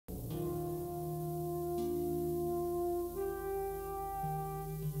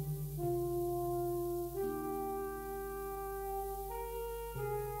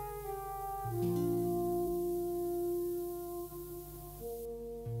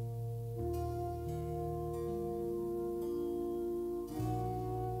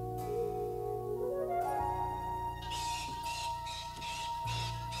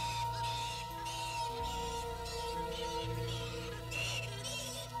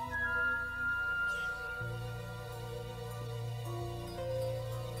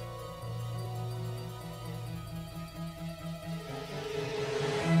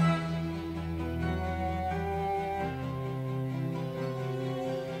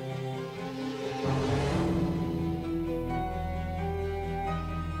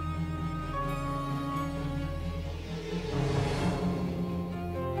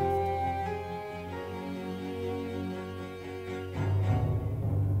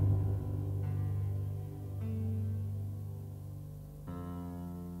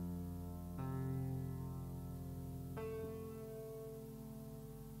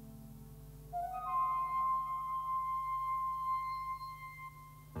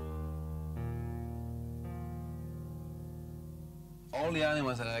All the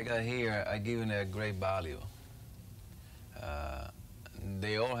animals that I got here are given a great value. Uh,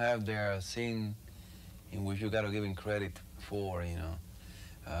 they all have their thing in which you got to give them credit for, you know.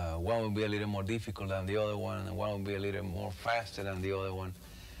 One will be a little more difficult than the other one, and one will be a little more faster than the other one.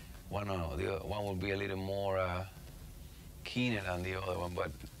 One will be a little more keener than the other one,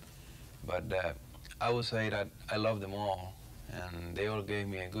 but I would say that I love them all, and they all gave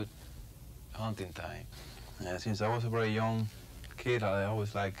me a good hunting time. Since I was a very young kid, I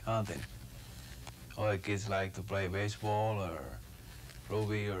always liked hunting. Other kids like to play baseball or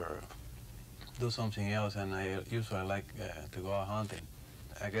rugby or do something else, and I usually like to go out hunting.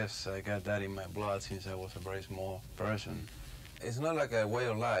 I guess I got that in my blood since I was a very small person. It's not like a way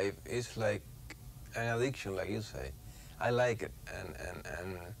of life, it's like an addiction, like you say. I like it,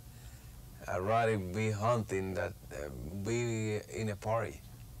 and I'd rather be hunting than be in a party.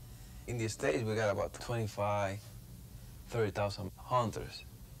 In the States, we got about 25, 30,000 hunters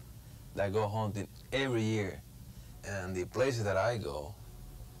that go hunting every year. And the places that I go,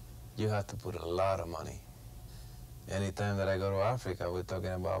 you have to put a lot of money. Anytime that I go to Africa, we're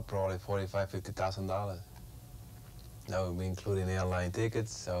talking about probably $45,000, $50,000. That would be including airline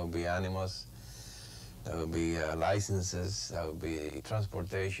tickets, that would be animals, that would be licenses, that would be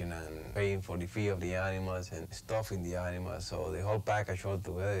transportation and paying for the fee of the animals and stuffing the animals. So the whole package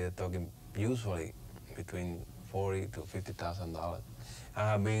altogether, you're talking usually between $40,000 to $50,000. I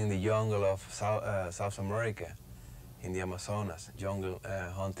have been in the jungle of South America, in the Amazonas, jungle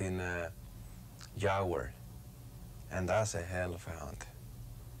hunting jaguar. And that's a hell of a hunt.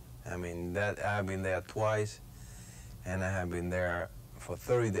 I mean, I've been there twice, and I have been there for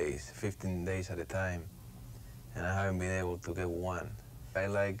 30 days, 15 days at a time, and I haven't been able to get one. I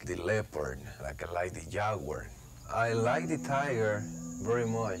like the leopard, like I like the jaguar. I like the tiger very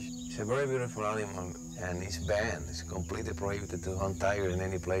much. It's a very beautiful animal, and it's banned. It's completely prohibited to hunt tiger in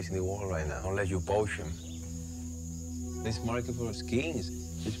any place in the world right now, unless you poach them. There's market for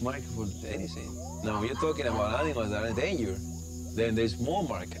skins, there's market for anything. Now, you're talking about animals that are in danger, then there's more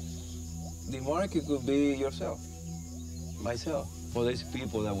market. The market could be yourself, myself. Or there's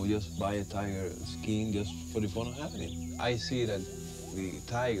people that will just buy a tiger skin just for the fun of having it. I see that the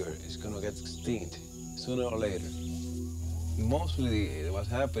tiger is gonna get extinct sooner or later. Mostly what's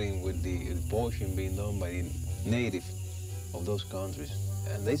happening with the poaching being done by the native of those countries.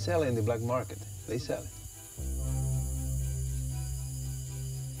 And they sell it in the black market, they sell it.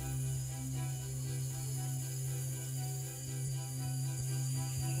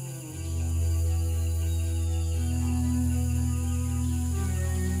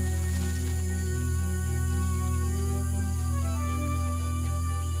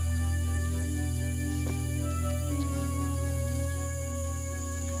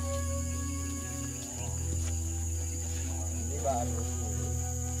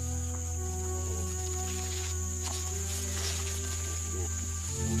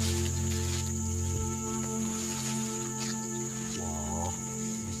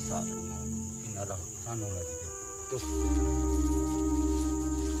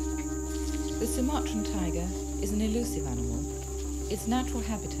 The Sumatran tiger is an elusive animal. Its natural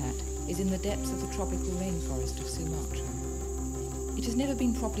habitat is in the depths of the tropical rainforest of Sumatra. It has never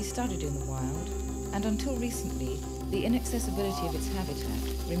been properly studied in the wild, and until recently, the inaccessibility of its habitat,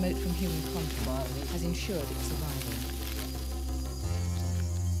 remote from human contact, has ensured its survival.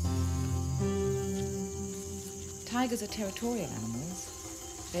 Tigers are territorial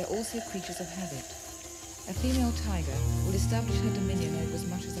animals. They are also creatures of habit. A female tiger will establish her dominion over as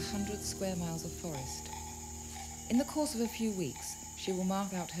much as 100 square miles of forest. In the course of a few weeks, she will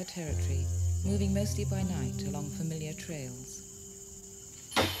mark out her territory, moving mostly by night along familiar trails.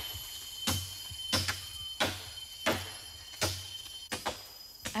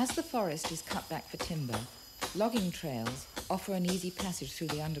 As the forest is cut back for timber, logging trails offer an easy passage through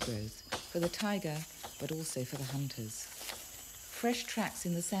the undergrowth for the tiger, but also for the hunters. Fresh tracks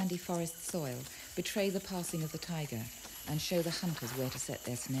in the sandy forest soil betray the passing of the tiger and show the hunters where to set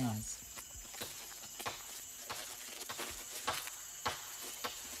their snares.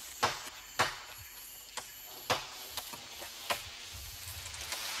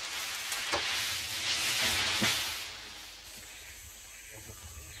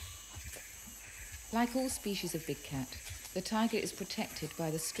 Like all species of big cat, the tiger is protected by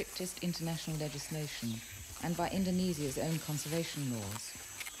the strictest international legislation and by Indonesia's own conservation laws.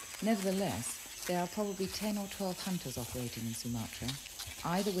 Nevertheless, there are probably 10 or 12 hunters operating in Sumatra,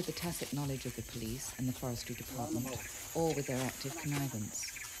 either with the tacit knowledge of the police and the forestry department, or with their active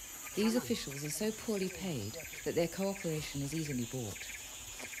connivance. These officials are so poorly paid that their cooperation is easily bought.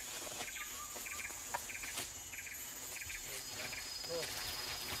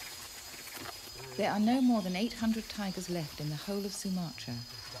 There are no more than 800 tigers left in the whole of Sumatra,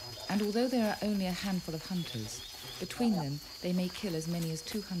 and although there are only a handful of hunters, between them they may kill as many as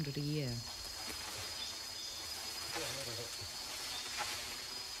 200 a year.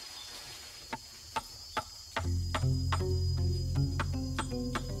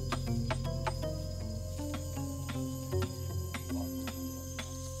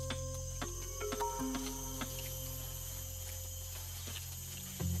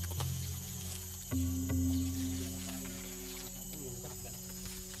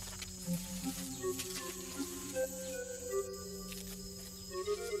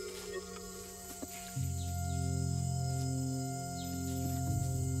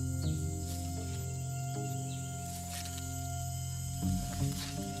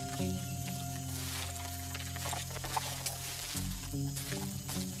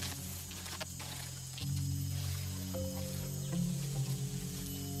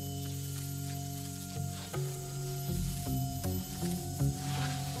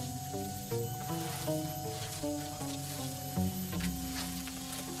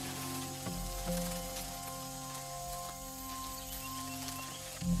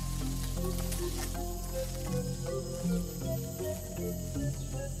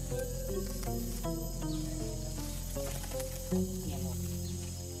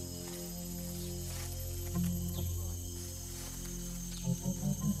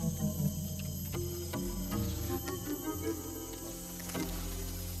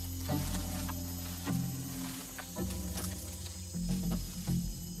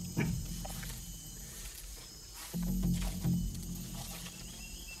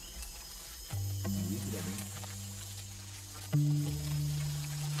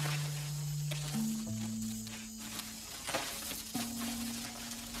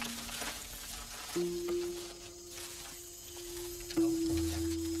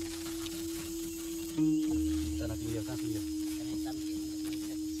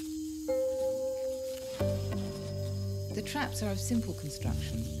 The traps are of simple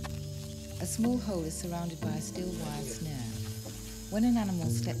construction. A small hole is surrounded by a steel wire snare. When an animal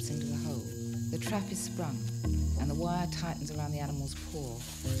steps into the hole, the trap is sprung and the wire tightens around the animal's paw.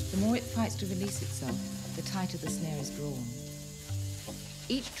 The more it fights to release itself, the tighter the snare is drawn.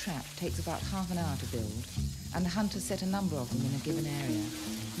 Each trap takes about half an hour to build, and the hunters set a number of them in a given area,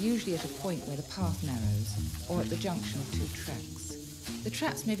 usually at a point where the path narrows or at the junction of two tracks. The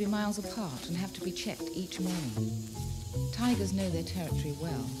traps may be miles apart and have to be checked each morning. Tigers know their territory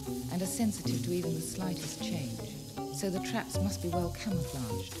well and are sensitive to even the slightest change, so the traps must be well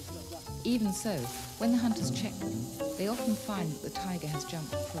camouflaged. Even so, when the hunters check them, they often find that the tiger has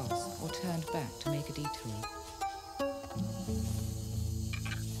jumped across or turned back to make a detour.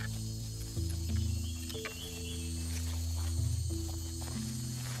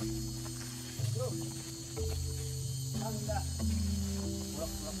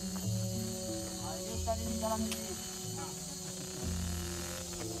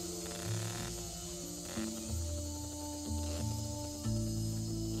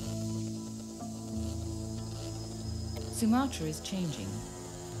 Sumatra is changing.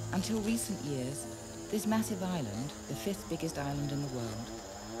 Until recent years, this massive island, the fifth biggest island in the world,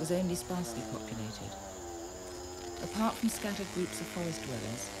 was only sparsely populated. Apart from scattered groups of forest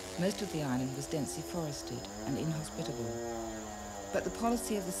dwellers, most of the island was densely forested and inhospitable. But the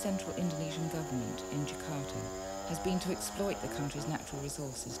policy of the central Indonesian government in Jakarta has been to exploit the country's natural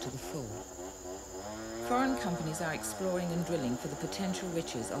resources to the full. Foreign companies are exploring and drilling for the potential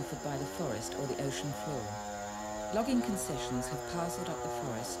riches offered by the forest or the ocean floor. Logging concessions have parcelled up the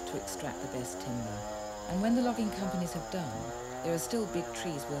forest to extract the best timber, and when the logging companies have done, there are still big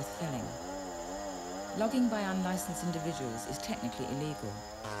trees worth felling. Logging by unlicensed individuals is technically illegal,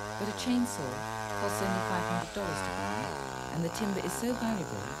 but a chainsaw costs only $500 to buy, and the timber is so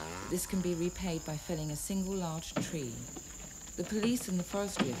valuable that this can be repaid by felling a single large tree. The police and the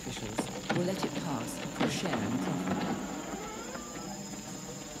forestry officials will let it pass for a share in the profit.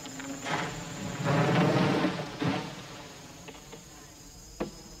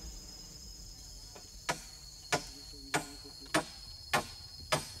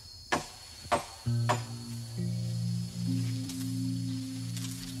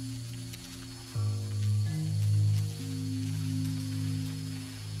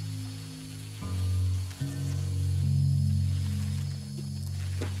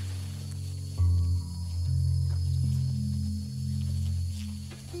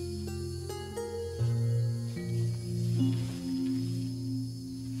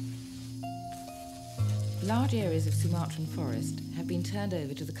 Large areas of Sumatran forest have been turned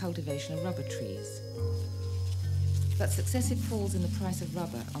over to the cultivation of rubber trees. But successive falls in the price of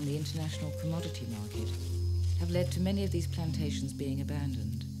rubber on the international commodity market have led to many of these plantations being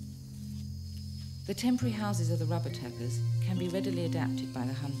abandoned. The temporary houses of the rubber tappers can be readily adapted by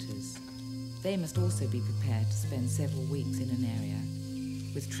the hunters. They must also be prepared to spend several weeks in an area,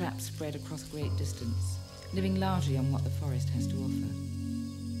 with traps spread across great distance, living largely on what the forest has to offer.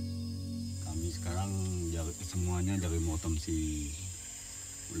 Kami sekarang semuanya dari motong si.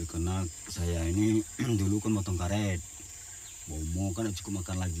 Oleh karena saya ini dulu kan motong karet. Bomo kan cukup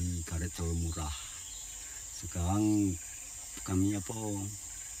makan lagi karet terlalu murah. Sekarang kami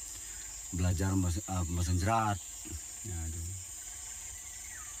belajar masang jerat. Ya,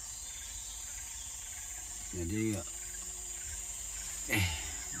 jadi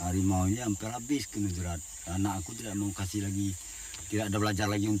harimaunya hampir habis kena jerat. Anak aku tidak mau kasih lagi, tidak ada belajar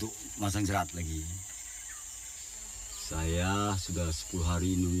lagi untuk masang jerat lagi. Saya sudah 10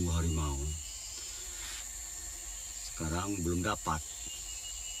 hari nunggu harimau. Sekarang belum dapat.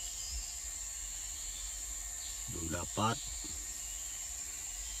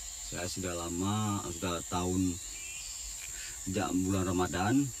 Saya sudah lama, sudah tahun sejak bulan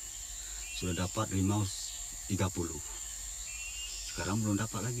Ramadan sudah dapat harimau 30. Sekarang belum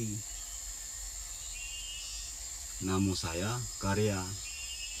dapat lagi. Nama saya Karya,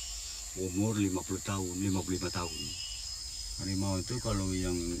 umur 50 tahun, 55 tahun. Harimau itu kalau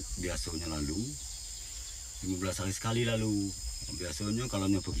yang biasanya lalu 15 hari sekali lalu. Biasanya kalau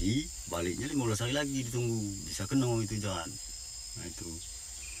pergi baliknya 15 hari lagi ditunggu, bisa kena itu jalan. Nah itu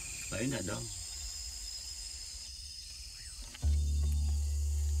lain tidak ada.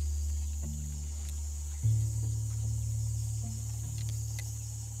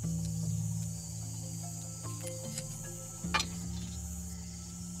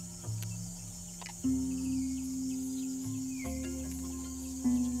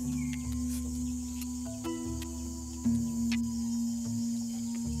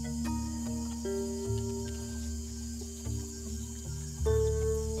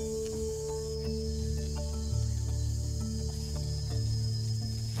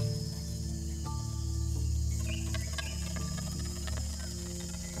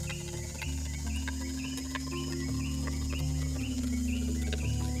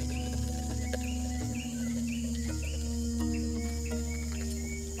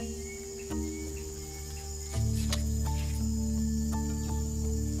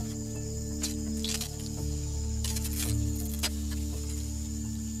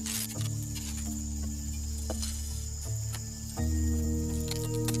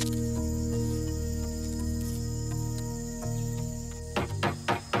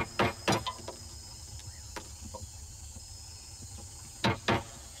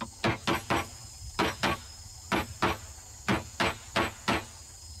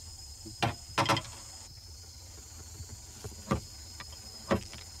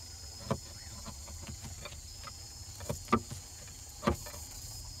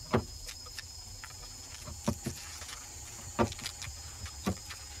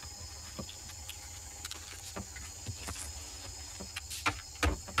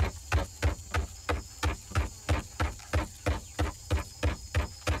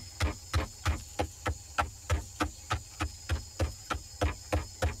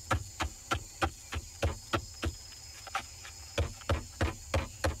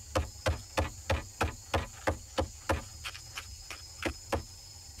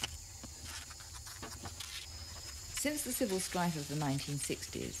 Since the civil strife of the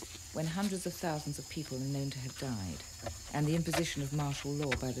 1960s, when hundreds of thousands of people are known to have died, and the imposition of martial law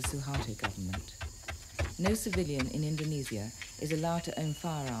by the Suharto government, no civilian in Indonesia is allowed to own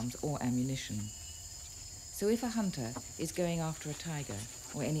firearms or ammunition. So if a hunter is going after a tiger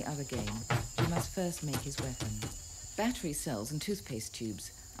or any other game, he must first make his weapon. Battery cells and toothpaste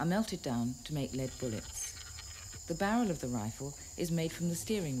tubes are melted down to make lead bullets. The barrel of the rifle is made from the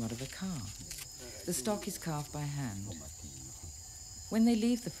steering rod of a car. The stock is carved by hand. When they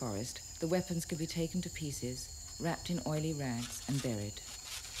leave the forest, the weapons can be taken to pieces, wrapped in oily rags and buried.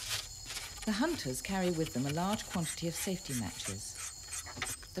 The hunters carry with them a large quantity of safety matches.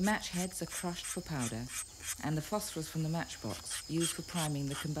 The match heads are crushed for powder, and the phosphorus from the matchbox used for priming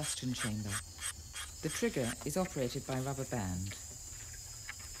the combustion chamber. The trigger is operated by rubber band.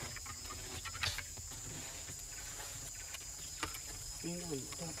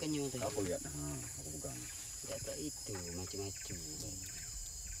 Aku lihat, aku pegang. Data itu macam-macam.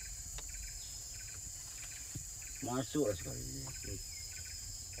 Masuk lah sekali.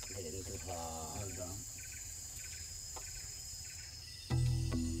 Ada itu ada.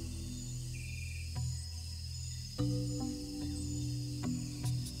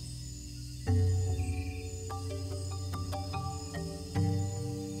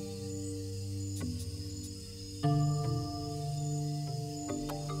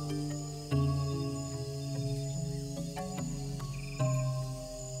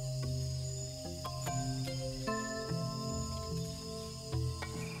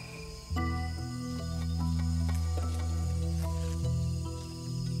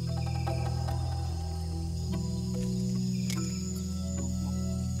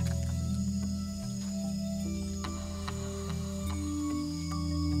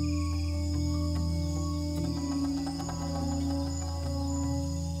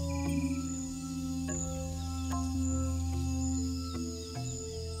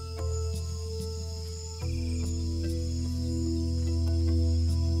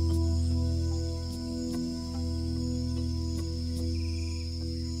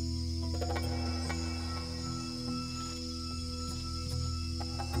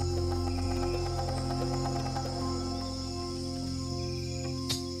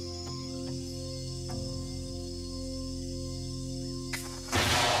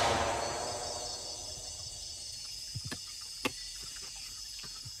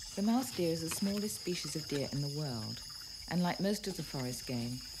 The mouse deer is the smallest species of deer in the world, and like most of the forest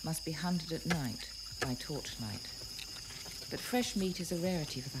game, must be hunted at night by torchlight. But fresh meat is a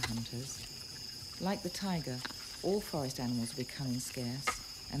rarity for the hunters. Like the tiger, all forest animals are becoming scarce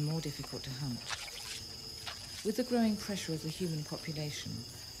and more difficult to hunt. With the growing pressure of the human population,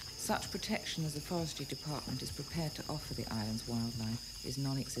 such protection as the Forestry Department is prepared to offer the island's wildlife is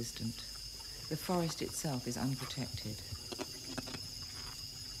non-existent. The forest itself is unprotected.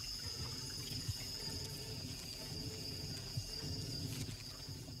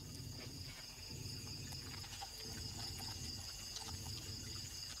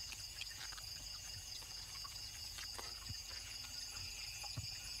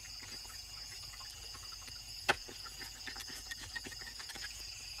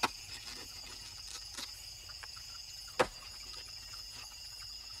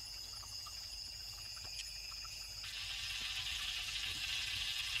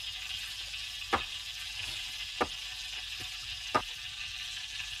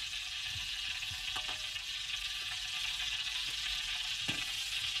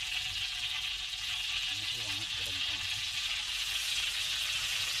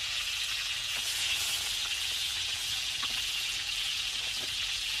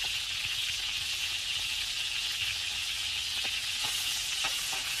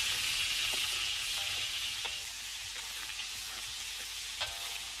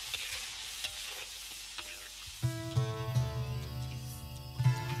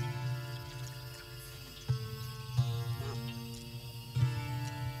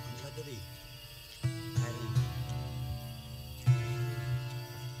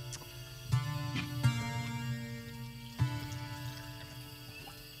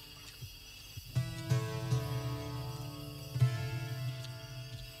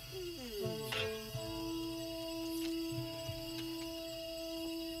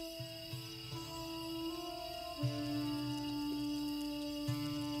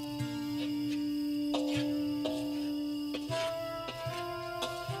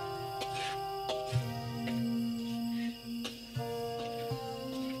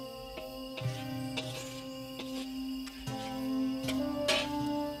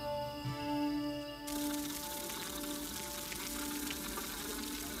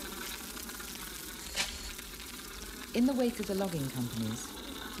 In the wake of the logging companies,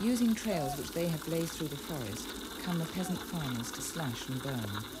 using trails which they have blazed through the forest, come the peasant farmers to slash and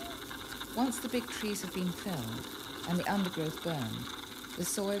burn. Once the big trees have been felled and the undergrowth burned, the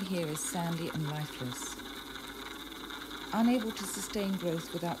soil here is sandy and lifeless. Unable to sustain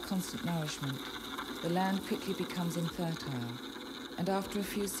growth without constant nourishment, the land quickly becomes infertile, and after a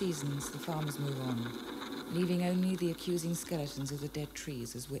few seasons the farmers move on, leaving only the accusing skeletons of the dead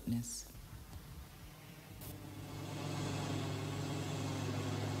trees as witness.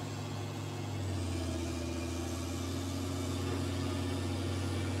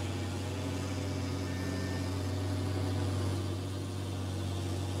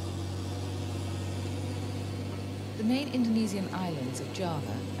 The main Indonesian islands of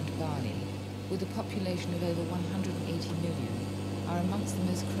Java and Bali, with a population of over 180 million, are amongst the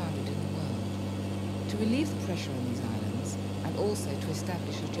most crowded in the world. To relieve the pressure on these islands, and also to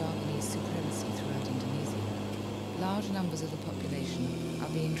establish a Javanese supremacy throughout Indonesia, large numbers of the population are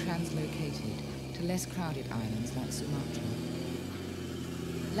being translocated to less crowded islands like Sumatra.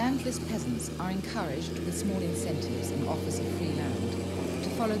 Landless peasants are encouraged with small incentives and offers of free land to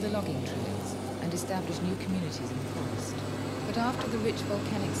follow the logging trails and establish new communities in the forest. But after the rich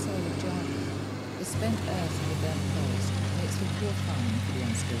volcanic soil of Java, the spent earth of the burnt forest makes for poor farming for the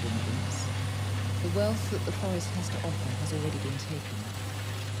unskilled immigrants. The wealth that the forest has to offer has already been taken.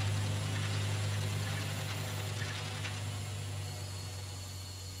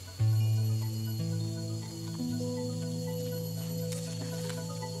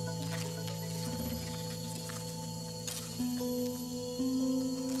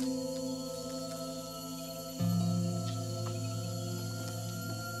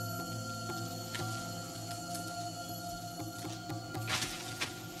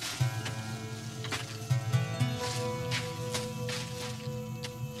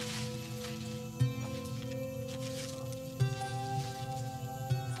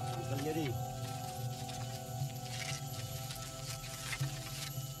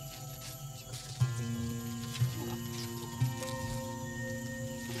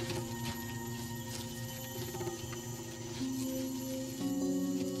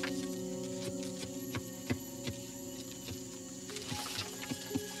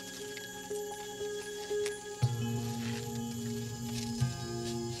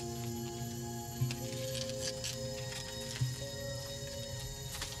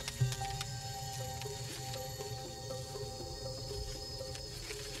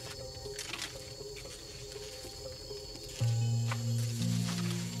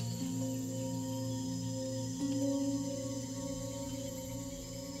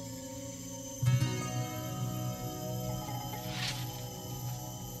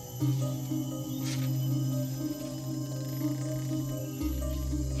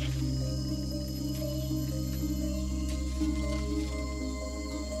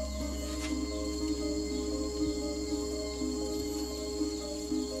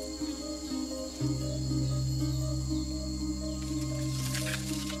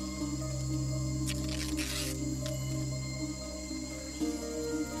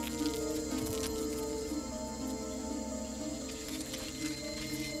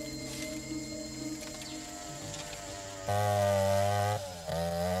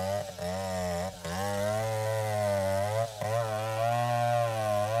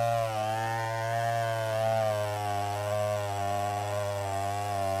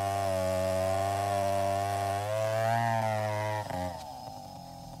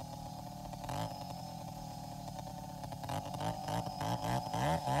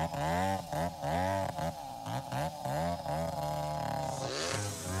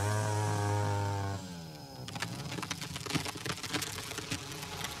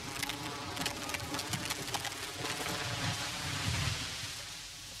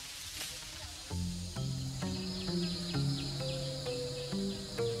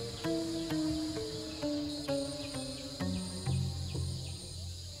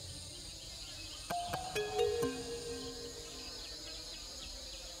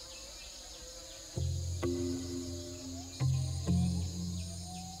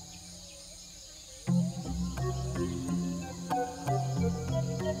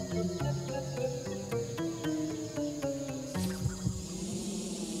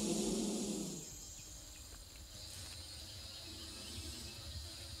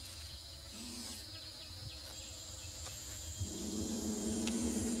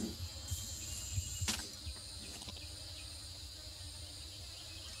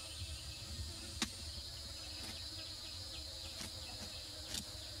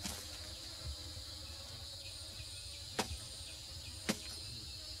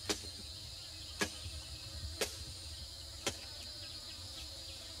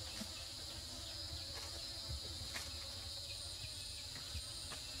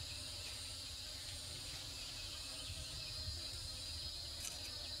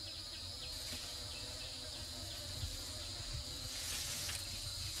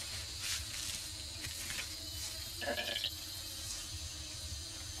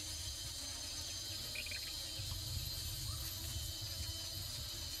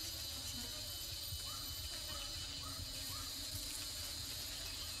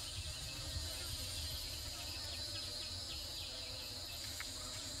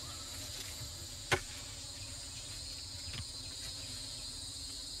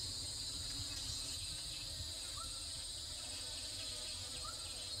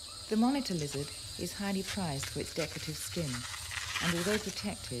 The monitor lizard is highly prized for its decorative skin, and although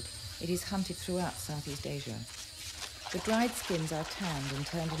protected, it is hunted throughout Southeast Asia. The dried skins are tanned and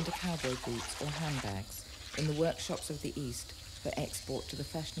turned into cowboy boots or handbags in the workshops of the East for export to the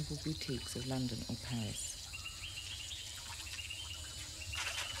fashionable boutiques of London or Paris.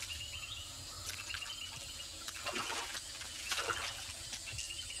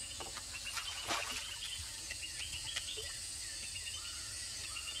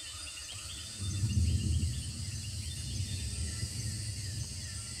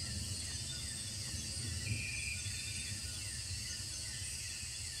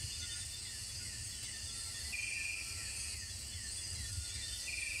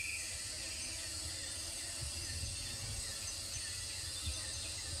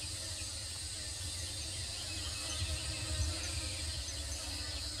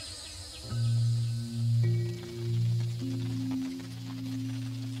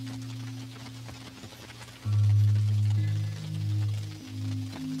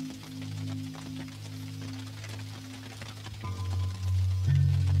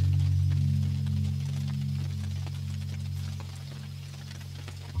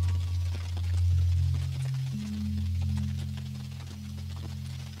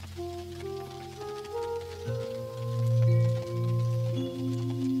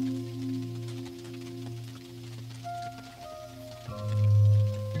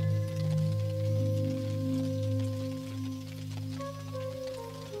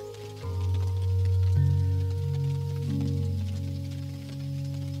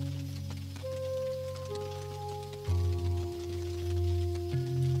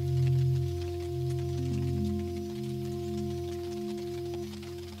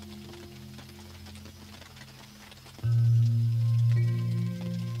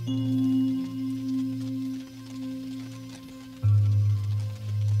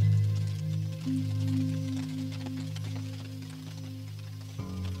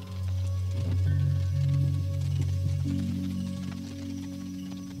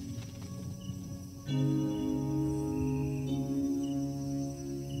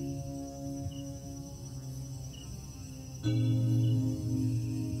 Empat.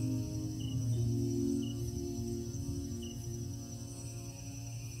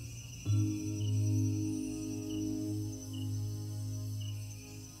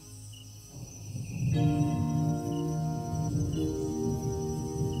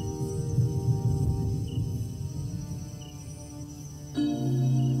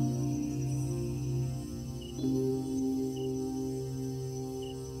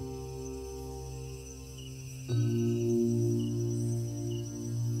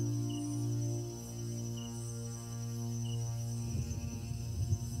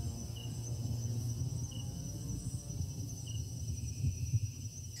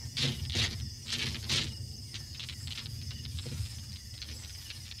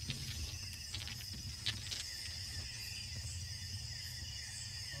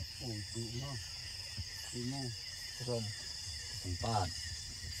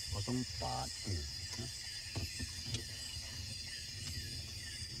 04.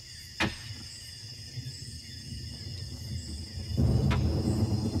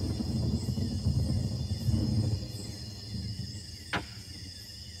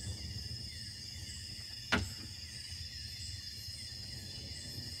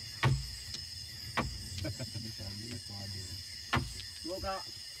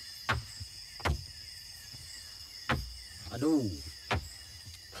 Aduh.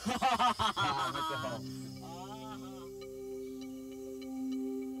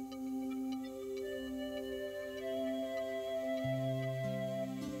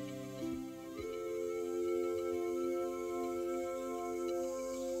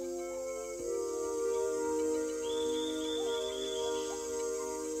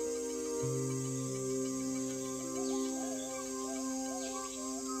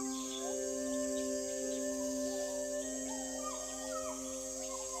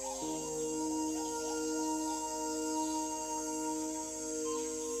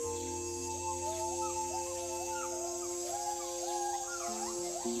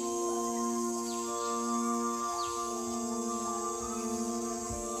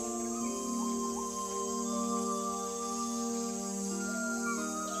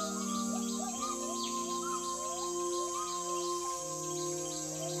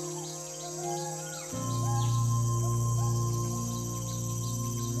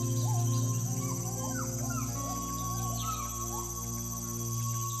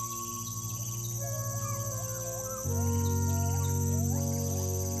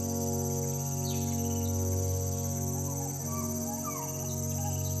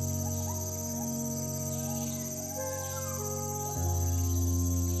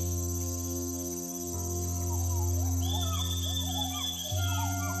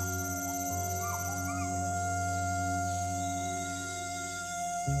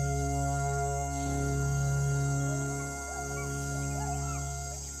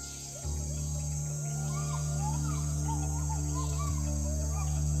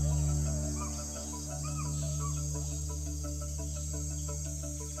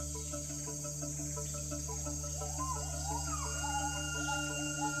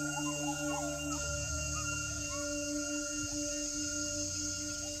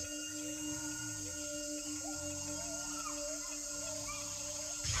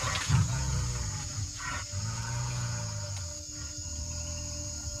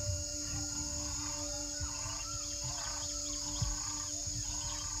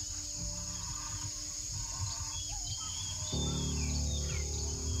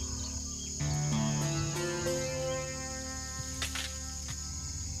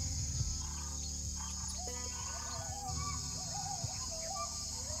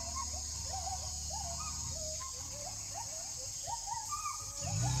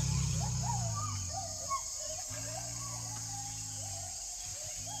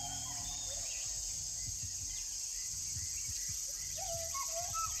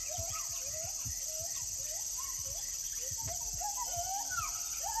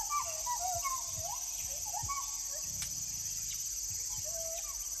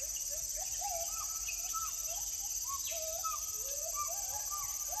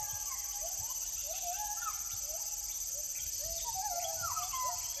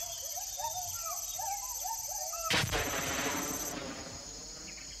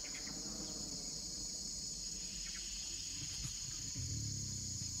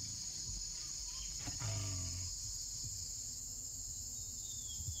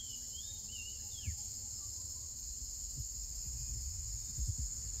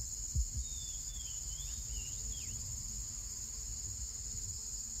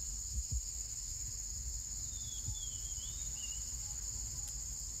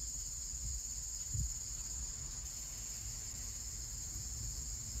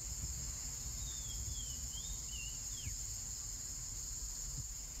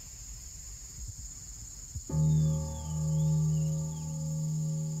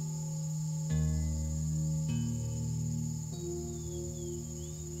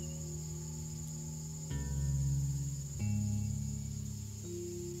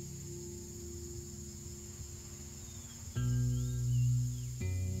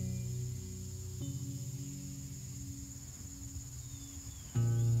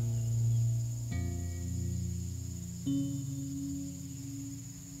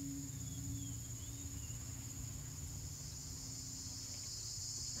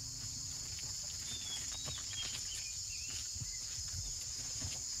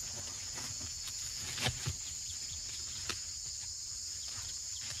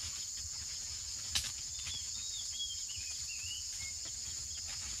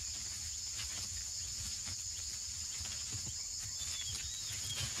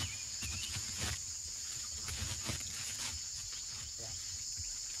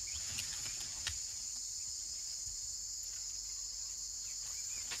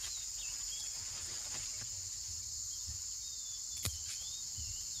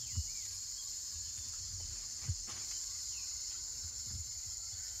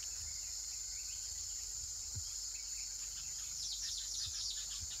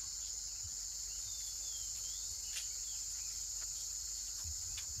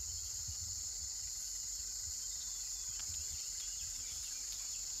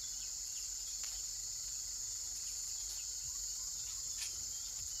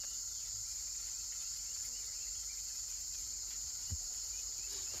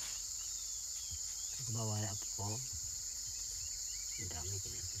 Bawa apa? Dami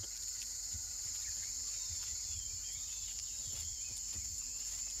kena.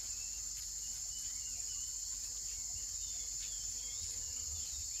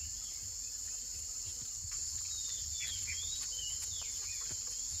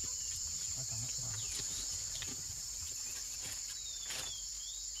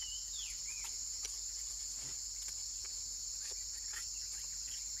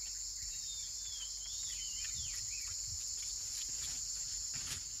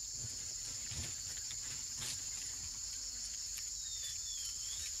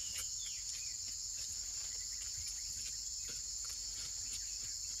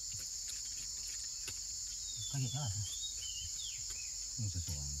 Pagi kalah. Ini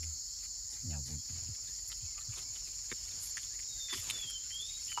sesuatu nyabut.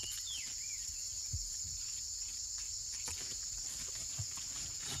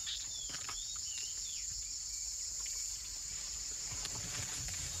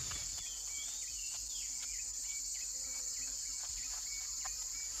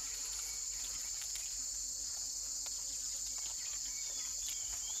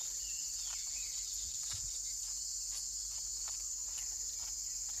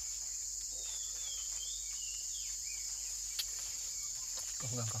 Kau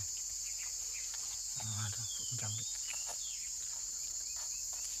pegang kau. Ada pegang.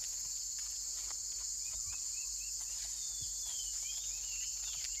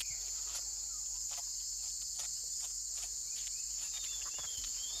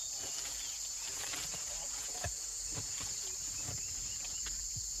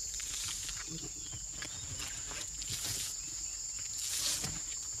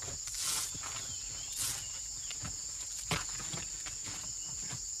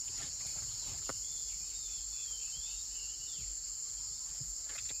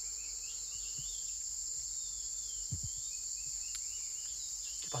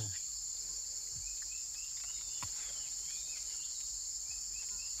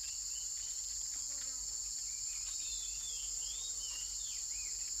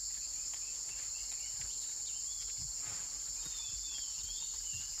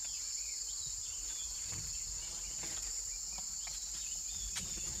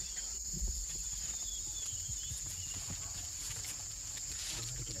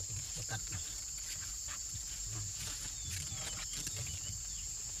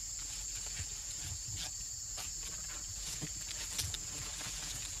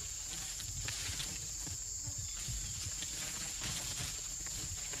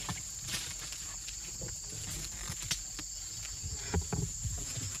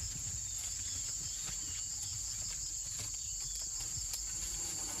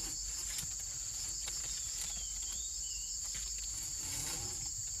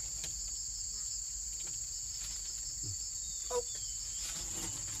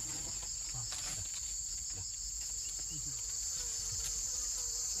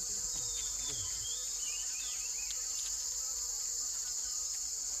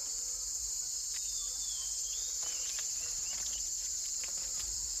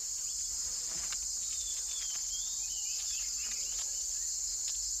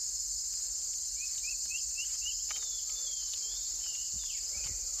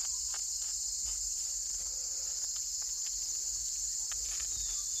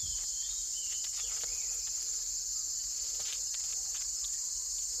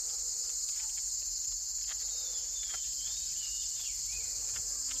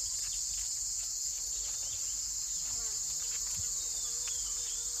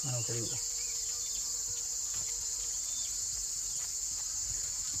 Ano karibu.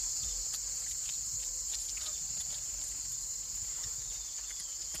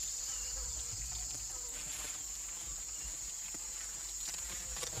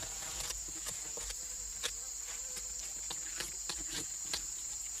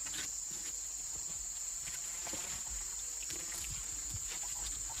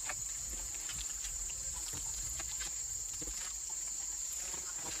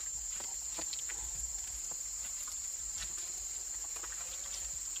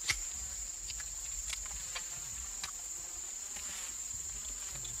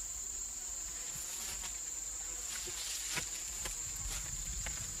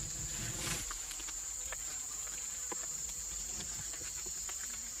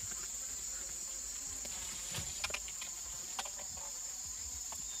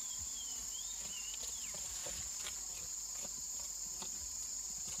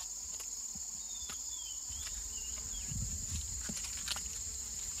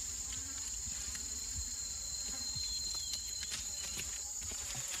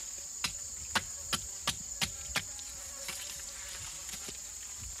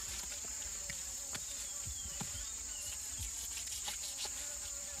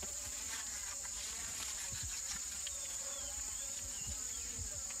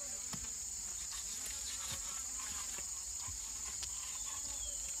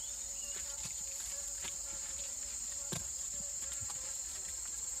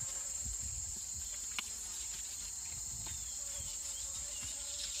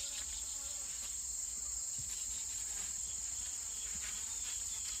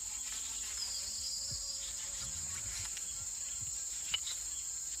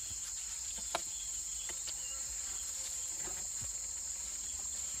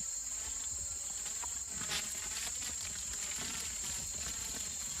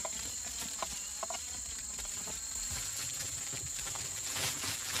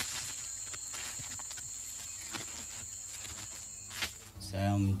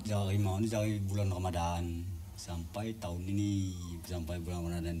 Saya mencari harimau ini dari bulan Ramadan sampai tahun ini, sampai bulan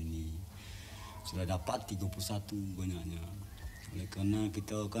Ramadan ini. Sudah dapat 31 banyaknya. Oleh karena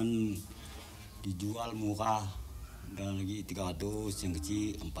kita kan dijual murah. Dan lagi 300 yang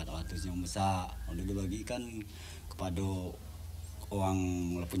kecil, 400 yang besar. Lalu dibagikan kepada orang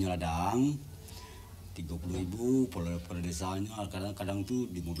punya ladang 30.000, pada desanya kadang-kadang tu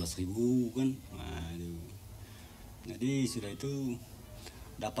 15.000 kan. Jadi sudah itu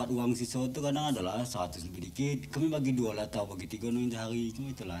dapat uang sisa tu kadang adalah 100 lebih dikit. Kami bagi 2 lah atau bagi 3 sehari. Cuma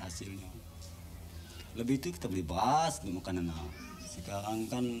itulah hasilnya. Lebih itu kita beli beras untuk makanan. Sekarang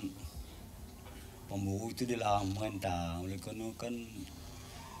kan pemburu itu dilarang pemerintah. Oleh kerana kan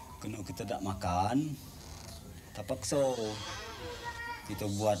kena kita tak makan, terpaksa kita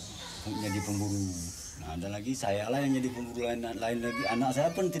buat jadi pemburu. Nah, ada lagi saya lah yang jadi pemburu, lain lagi. Anak saya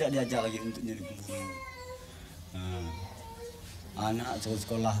pun tidak diajar lagi untuk jadi pemburu. Nah, anak suruh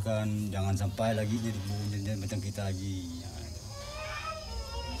sekolah kan, jangan sampai lagi jadi pemburu macam kita lagi.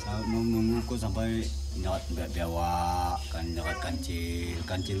 Saya mengukur sampai nyarat biawak, kan nyarat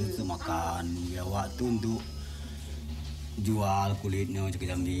kancil itu makan, biawak tu untuk jual kulitnya macam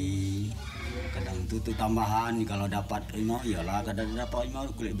Jambi. Kadang tu tambahan kalau dapat harimau, iyalah kadang dapat harimau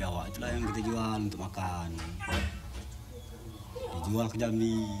kulit biawak itulah yang kita jual untuk makan. Dijual ke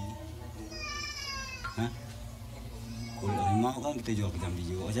Jambi. Kulit harimau kan kita jual ke Jambi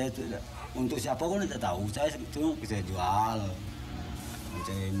juga. Saya untuk siapa pun tak tahu. Saya cuma kita jual.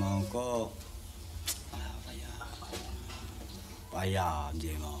 Macam harimau kok payah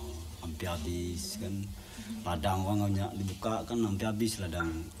je mau hampir habis kan. Ladang orang banyak dibuka kan hampir habis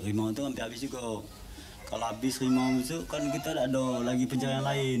ladang. Harimau tu hampir habis juga. Kalau habis harimau tu kan kita tak ada lagi pencarian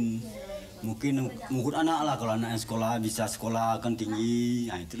lain. Mungkin mengikut anak lah, kalau anak yang sekolah bisa sekolah kan tinggi.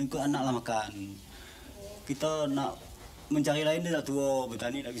 Nah, itu ikut anak lah makan. Kita nak mencari lain dia dah tua,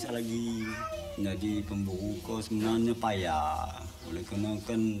 bertani tak bisa lagi. Jadi pemburu kau sebenarnya payah. Oleh kerana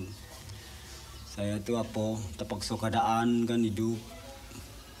kan saya tu apa terpaksa keadaan kan hidup.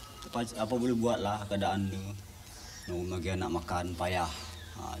 Apa boleh buat lah keadaan tu. Nak bagi anak makan payah.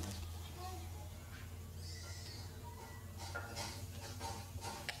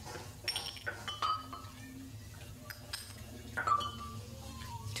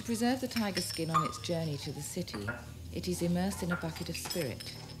 To preserve the tiger skin on its journey to the city, it is immersed in a bucket of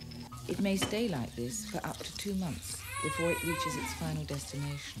spirit. It may stay like this for up to 2 months before it reaches its final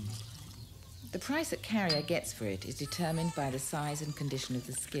destination. The price a carrier gets for it is determined by the size and condition of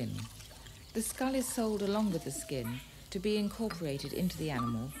the skin. The skull is sold along with the skin to be incorporated into the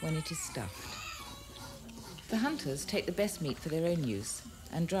animal when it is stuffed. The hunters take the best meat for their own use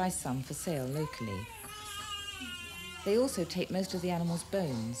and dry some for sale locally. They also take most of the animal's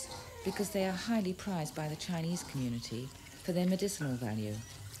bones because they are highly prized by the Chinese community for their medicinal value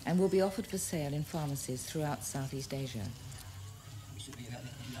and will be offered for sale in pharmacies throughout Southeast Asia.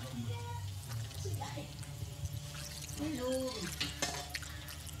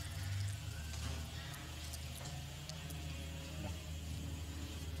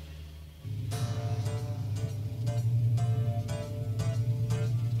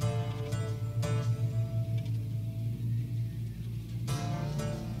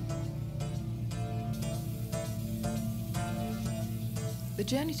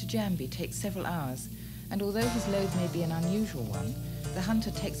 The journey to Jambi takes several hours, and although his load may be an unusual one, the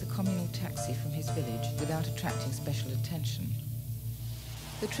hunter takes a communal taxi from his village without attracting special attention.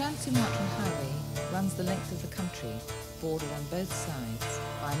 The Trans-Sumatran Highway runs the length of the country, bordered on both sides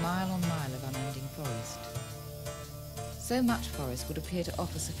by mile on mile of unending forest. So much forest would appear to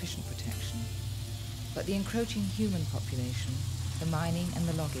offer sufficient protection, but the encroaching human population, the mining and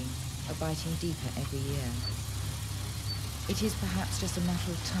the logging, are biting deeper every year. It is perhaps just a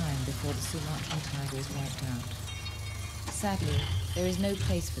matter of time before the Sumatran tiger is wiped out. Sadly, there is no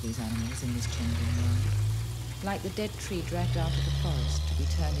place for these animals in this changing world. Like the dead tree dragged out of the forest to be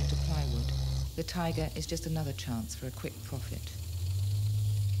turned into plywood, the tiger is just another chance for a quick profit.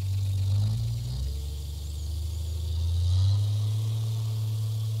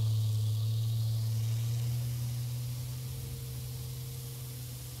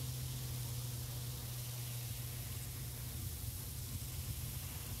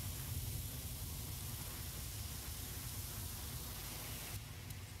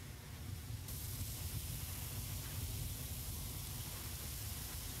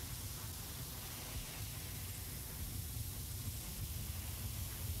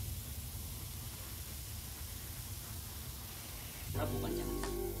 Berapa panjang?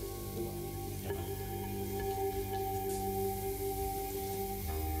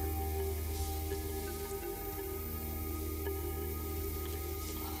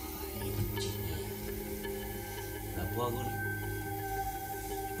 Ini kecil ni. Berapa aku ni?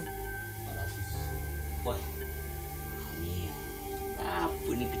 400. Wah. Ni apa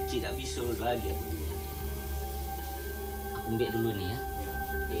ni kecil tak bisa lagi aku. Aku ambil dulu ni ya.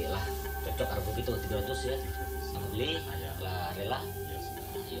 Yalah, cocok harga kita 300 ya. Aku beli. Lah rela.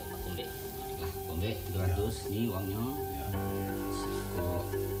 Ayo aku ambil. Lah, aku ambil 300 ni uangnya. Kok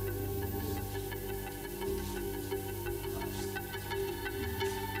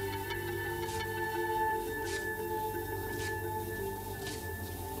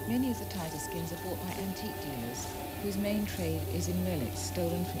Many of the tiger skins are bought by antique dealers, whose main trade is in relics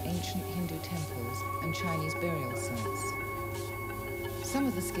stolen from ancient Hindu temples and Chinese burial sites. Some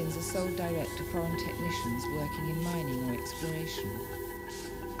of the skins are sold direct to foreign technicians working in mining or exploration.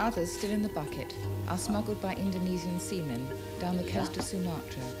 Others, still in the bucket, are smuggled by Indonesian seamen down the coast of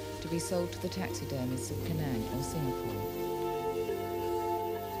Sumatra to be sold to the taxidermists of Penang or Singapore.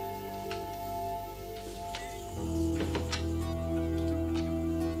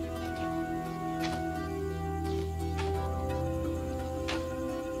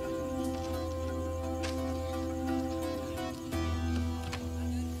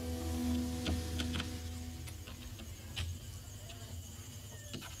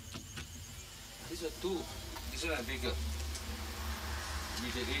 These are two. This one are bigger.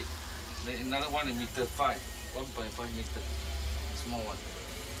 Meter 8. Then another one is meter 5. 1.5 meter. Small one.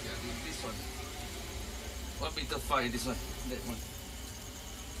 Yeah, this one. 1 meter 5, this one. That one.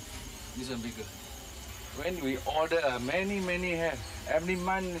 This one bigger. When we order many have. Every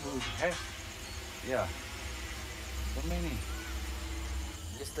month we have. Yeah. So many.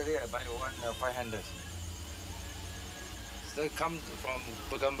 Yesterday I buy one 500. They come from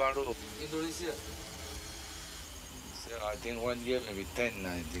Pekanbaru, Indonesia. So I think 1 year maybe 10,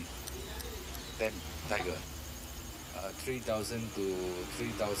 I think. 10 tiger. 3,000 to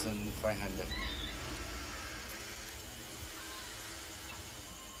 3,500.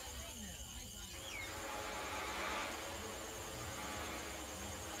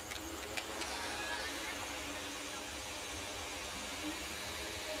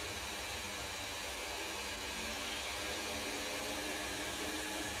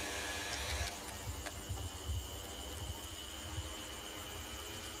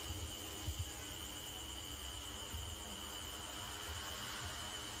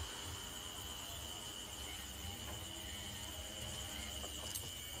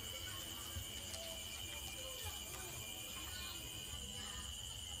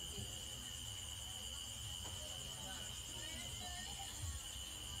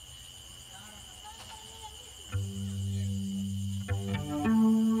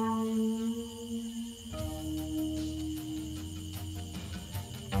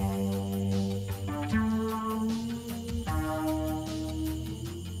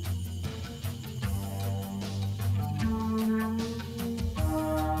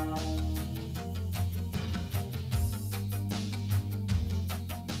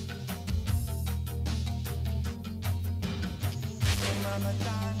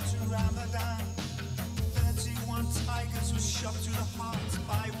 Ramadan to Ramadan, 31 tigers were shot to the heart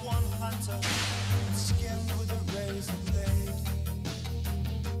by one hunter and skinned with a razor blade.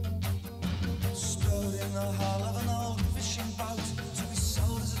 Stowed in the hull of an old fishing boat to be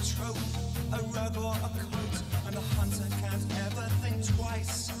sold as a trophy, a rug or a coat. And the hunter can't ever think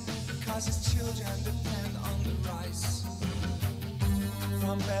twice, cause his children depend on the rice.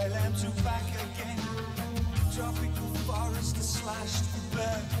 From Bethlehem to back again, tropical forest is slashed,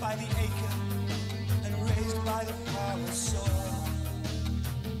 burned by the acre, and raised by the power soil.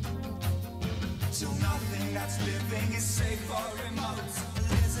 Till nothing that's living is safe or remote. A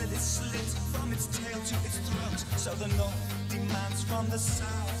lizard is slit from its tail to its throat. So the north demands from the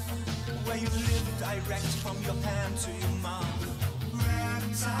south, where you live direct from your hand to your mouth.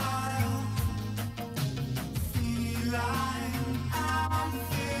 Reptile, feline,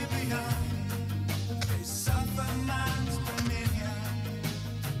 amphibian, they suffer man's dominion.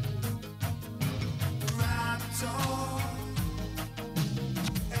 Raptor,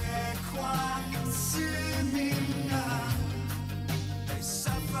 equine, simian, they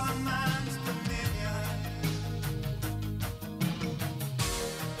suffer man's dominion.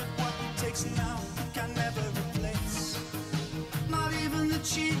 But what it takes now can never replace. Not even the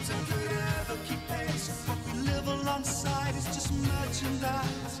cheetah could ever keep pace. What we live alongside is just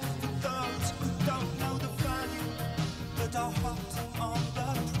merchandise for those who don't know the value, but are hot on the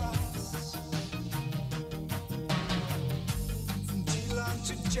price. From Geelong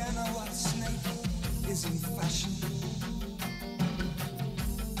to Genoa, snake is in fashion,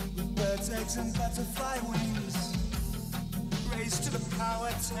 with birds' eggs and butterfly wings. Raised to the power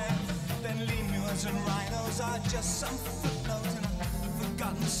 10, then lemurs and rhinos are just some footnote in a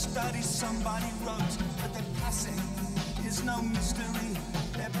forgotten study somebody wrote. But their passing is no mystery,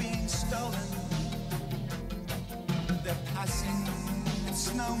 they're being stolen. Their passing,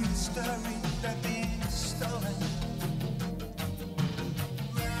 it's no mystery, they're being stolen.